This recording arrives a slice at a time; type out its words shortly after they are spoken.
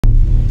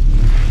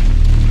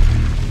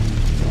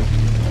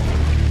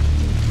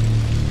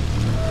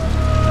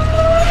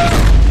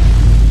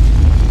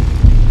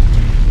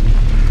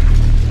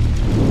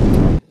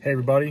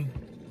everybody.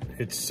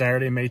 It's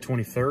Saturday, May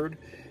 23rd,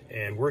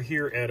 and we're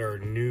here at our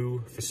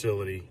new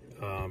facility.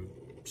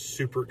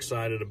 Super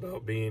excited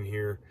about being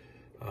here.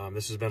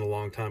 This has been a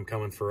long time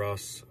coming for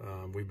us.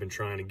 We've been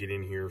trying to get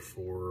in here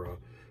for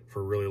a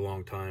really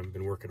long time.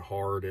 Been working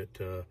hard at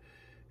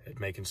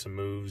making some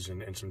moves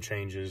and some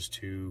changes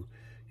to,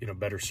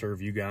 better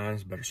serve you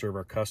guys, better serve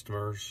our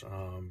customers,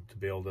 to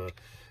be able to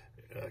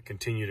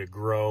continue to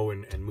grow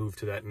and move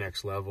to that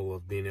next level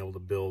of being able to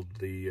build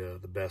the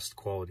best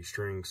quality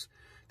strings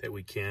that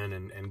we can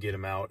and get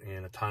them out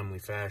in a timely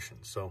fashion.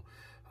 So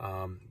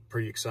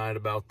pretty excited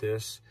about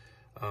this.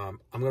 I'm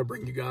going to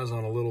bring you guys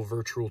on a little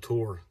virtual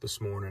tour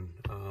this morning.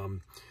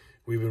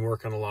 We've been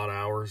working a lot of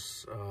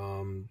hours,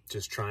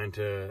 just trying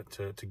to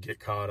get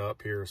caught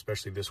up here,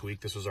 especially this week.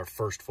 This was our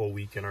first full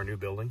week in our new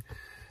building.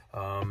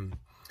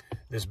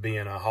 This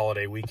being a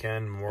holiday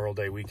weekend, Memorial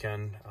Day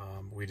weekend,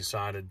 we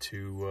decided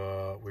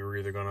to, we were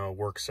either going to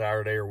work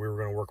Saturday or we were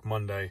going to work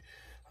Monday.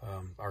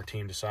 Our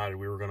team decided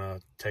we were going to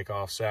take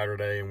off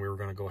Saturday and we were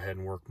going to go ahead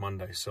and work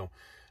Monday. So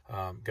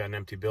got an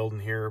empty building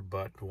here,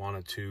 but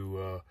wanted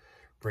to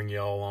bring you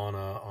all on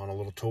a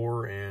little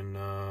tour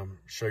and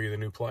show you the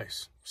new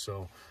place.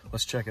 So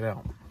let's check it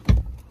out.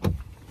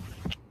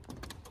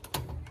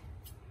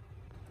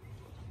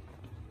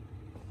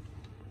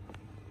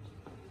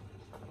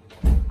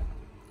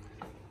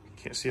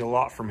 Can't see a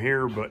lot from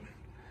here, but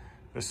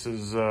this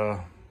is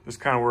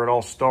kind of where it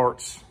all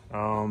starts.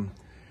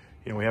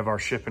 We have our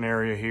shipping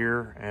area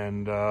here,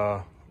 and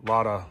a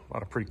lot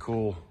of pretty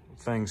cool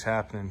things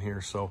happening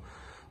here. So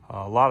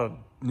a lot of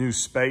new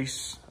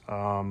space,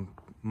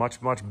 much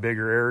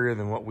bigger area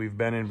than what we've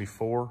been in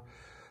before.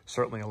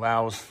 Certainly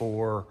allows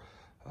for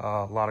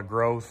a lot of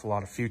growth, a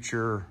lot of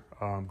future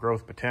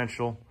growth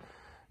potential.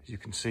 As you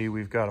can see,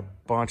 we've got a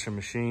bunch of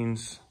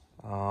machines,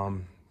 a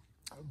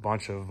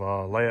bunch of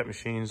layup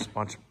machines, a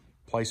bunch of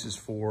places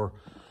for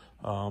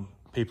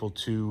people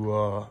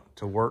to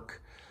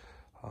work,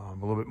 a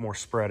little bit more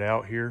spread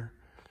out here.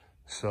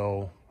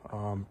 So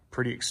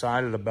pretty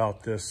excited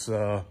about this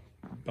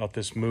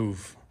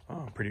move.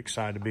 Pretty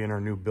excited to be in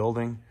our new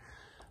building.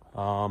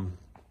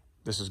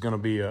 This is going to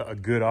be a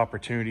good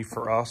opportunity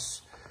for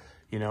us,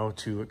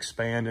 to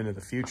expand into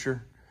the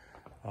future.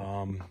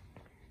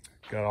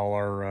 Got all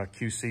our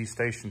QC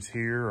stations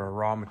here, our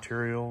raw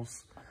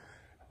materials,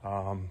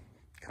 kind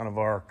of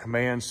our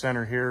command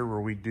center here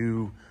where we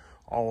do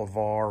all of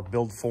our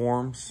build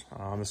forms.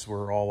 This is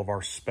where all of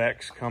our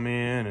specs come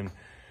in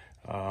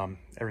and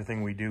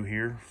everything we do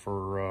here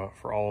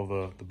for all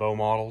of the bow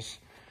models,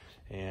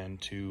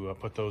 and to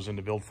put those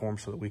into build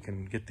forms so that we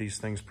can get these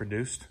things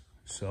produced.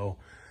 So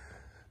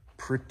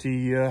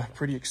pretty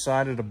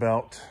excited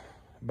about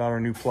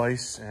our new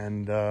place,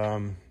 and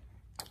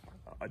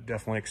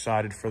definitely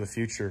excited for the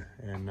future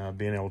and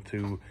being able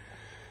to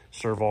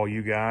serve all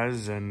you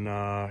guys and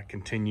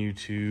continue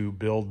to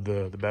build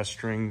the best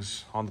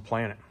strings on the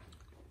planet.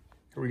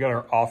 Here we got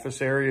our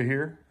office area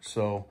here.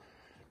 So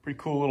pretty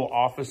cool little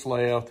office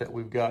layout that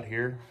we've got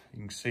here.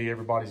 You can see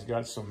everybody's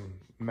got some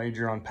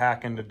major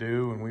unpacking to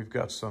do, and we've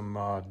got some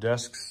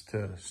desks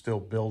to still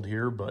build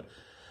here, but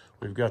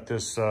we've got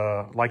this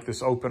like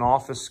this open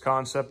office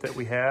concept that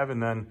we have,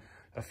 and then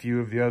a few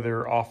of the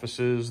other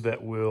offices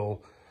that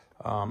will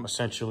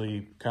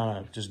essentially kind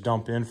of just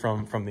dump in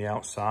from the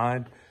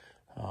outside.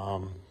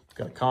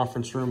 Got a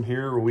conference room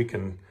here where we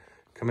can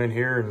come in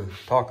here and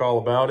talk all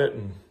about it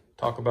and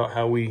talk about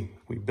how we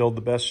build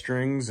the best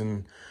strings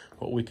and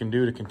what we can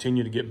do to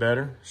continue to get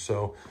better.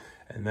 So,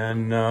 and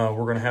then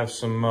we're going to have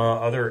some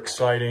other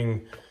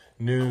exciting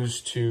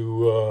news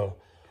to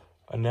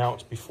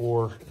announce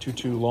before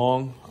too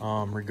long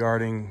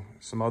regarding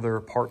some other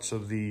parts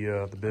of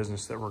the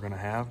business that we're going to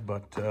have.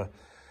 But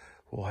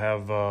we'll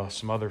have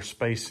some other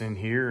space in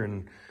here,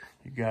 and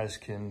you guys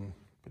can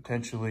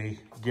potentially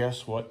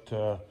guess what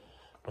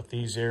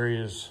these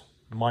areas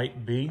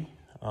might be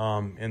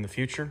in the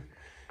future,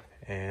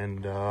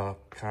 and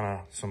kind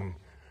of some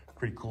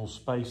pretty cool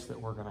space that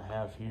we're going to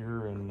have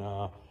here,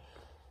 and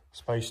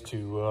space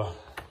to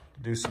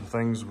do some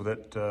things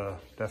that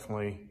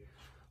definitely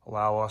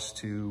allow us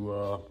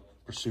to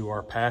pursue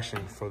our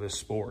passion for this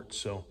sport.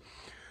 So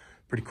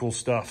pretty cool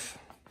stuff,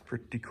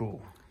 pretty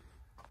cool.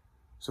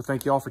 So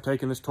thank you all for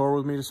taking this tour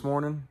with me this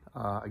morning.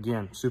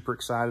 Again, super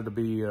excited to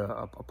be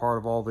a part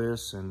of all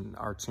this and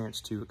our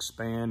chance to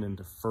expand and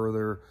to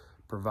further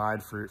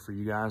provide for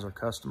you guys, our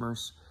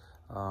customers.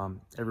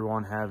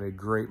 Everyone have a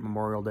great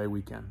Memorial Day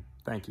weekend.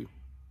 Thank you.